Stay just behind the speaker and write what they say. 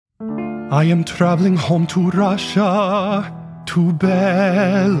I am traveling home to Russia, to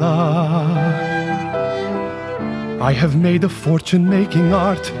Bella. I have made a fortune making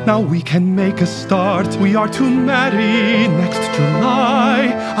art, now we can make a start. We are to marry next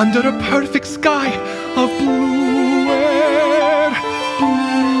July, under a perfect sky of blue air,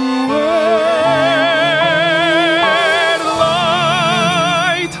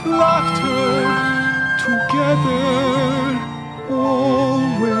 light, laughter, together,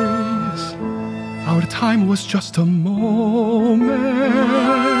 always. Our time was just a moment.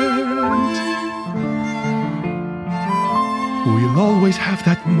 We'll always have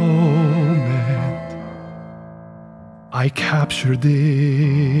that moment. I captured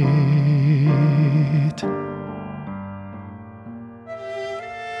it.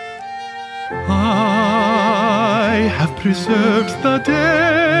 I have preserved the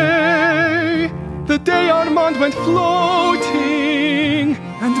day Armand went floating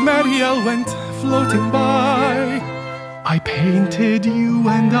and Marielle went floating by. I painted you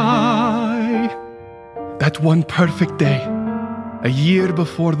and I, that one perfect day, a year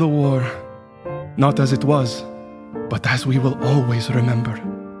before the war, not as it was, but as we will always remember,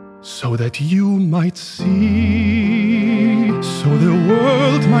 so that you might see, so the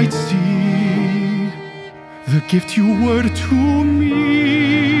world might see, the gift you were to me.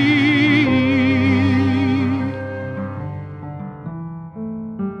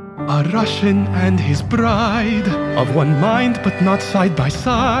 A Russian and his bride, of one mind but not side by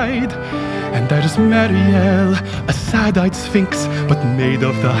side. And there's Marielle, a sad-eyed sphinx, but made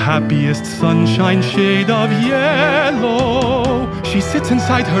of the happiest sunshine shade of yellow. She sits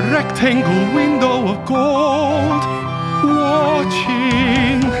inside her rectangle window of gold,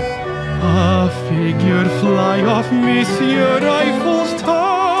 watching a figure fly off Monsieur Eiffel's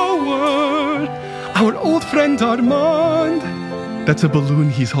tower. Our old friend Armand, that's a balloon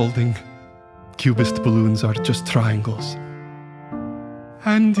he's holding. Cubist balloons are just triangles.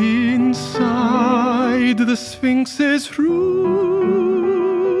 And inside the Sphinx's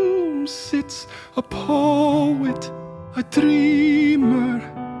room sits a poet, a dreamer,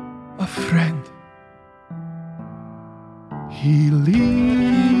 a friend. He leaves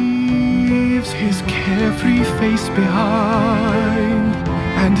his carefree face behind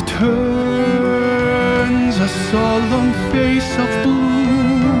and turns a solemn face of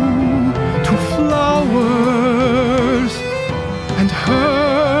blue to flowers and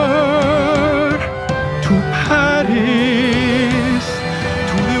her, to Paris,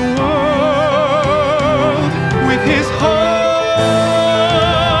 to the world, with his heart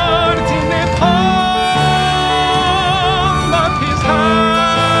in the palm of his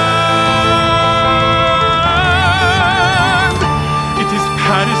hand. It is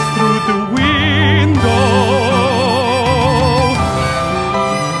Paris through the window,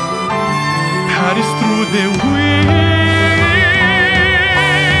 Paris through the window.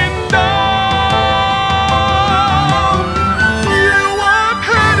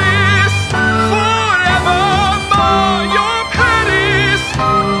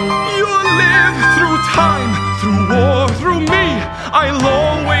 I'll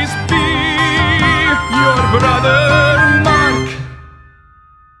always be your brother, Marc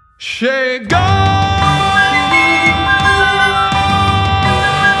Chagall.